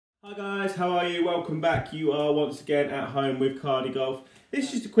Hi guys, how are you? Welcome back. You are once again at home with CARDYGOLF. This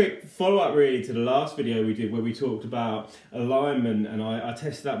is just a quick follow-up really to the last video we did where we talked about alignment, and I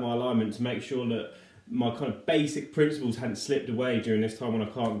tested out my alignment to make sure that my kind of basic principles hadn't slipped away during this time when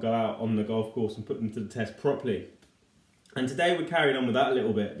I can't go out on the golf course and put them to the test properly. And today we're carrying on with that a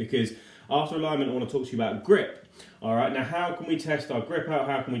little bit, because after alignment I want to talk to you about grip. Alright, now how can we test our grip out?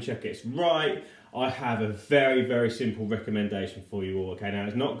 How can we check it's right? I have a very simple recommendation for you all. Okay, now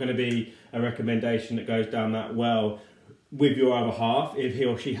it's not going to be a recommendation that goes down that well with your other half if he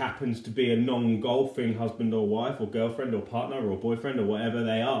or she happens to be a non-golfing husband or wife or girlfriend or partner or boyfriend or whatever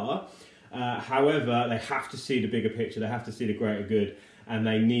they are. However, they have to see the bigger picture, they have to see the greater good, and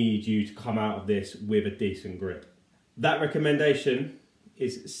they need you to come out of this with a decent grip. That recommendation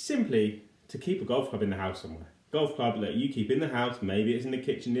is simply to keep a golf club in the house somewhere. Golf club that you keep in the house, maybe it's in the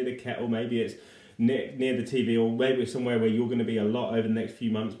kitchen near the kettle, maybe it's near the TV, or maybe it's somewhere where you're going to be a lot over the next few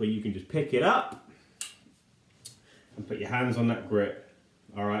months where you can just pick it up and put your hands on that grip,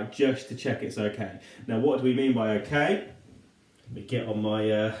 alright, just to check it's okay. Now what do we mean by okay? Let me get on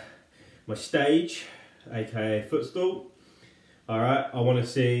my my stage, aka footstool. Alright, I want to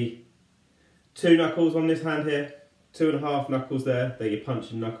see 2 knuckles on this hand here, 2.5 knuckles there, they're your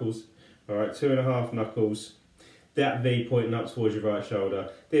punching knuckles. Alright, 2.5 knuckles. That V pointing up towards your right shoulder.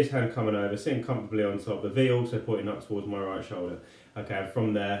 This hand coming over, sitting comfortably on top. The V also pointing up towards my right shoulder. Okay, and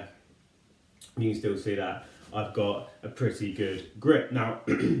from there, you can still see that I've got a pretty good grip. Now,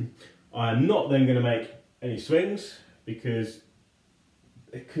 I am not then going to make any swings because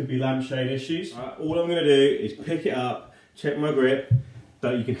it could be lampshade issues. All I'm going to do is pick it up, check my grip.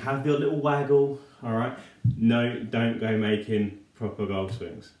 So you can have the little waggle, all right? No, don't go making proper golf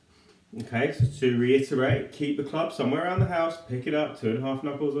swings. Okay, so to reiterate, keep the club somewhere around the house, pick it up, 2.5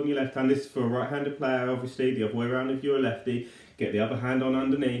 knuckles on your left hand. This is for a right-handed player, obviously, the other way around if you're a lefty. Get the other hand on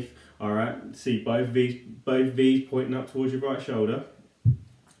underneath, alright? See both V's pointing up towards your right shoulder.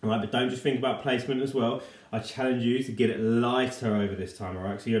 Alright, but don't just think about placement as well. I challenge you to get it lighter over this time,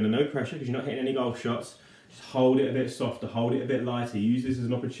 alright? So you're under no pressure because you're not hitting any golf shots. Just hold it a bit softer, hold it a bit lighter. Use this as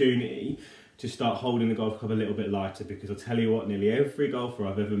an opportunity to start holding the golf club a little bit lighter, because I'll tell you what, nearly every golfer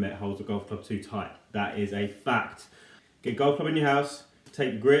I've ever met holds a golf club too tight. That is a fact. Get a golf club in your house,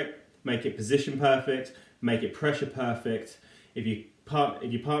 take the grip, make it position perfect, make it pressure perfect. If your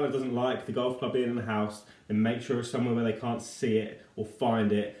partner doesn't like the golf club being in the house, then make sure it's somewhere where they can't see it or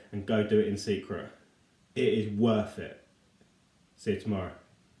find it, and go do it in secret. It is worth it. See you tomorrow.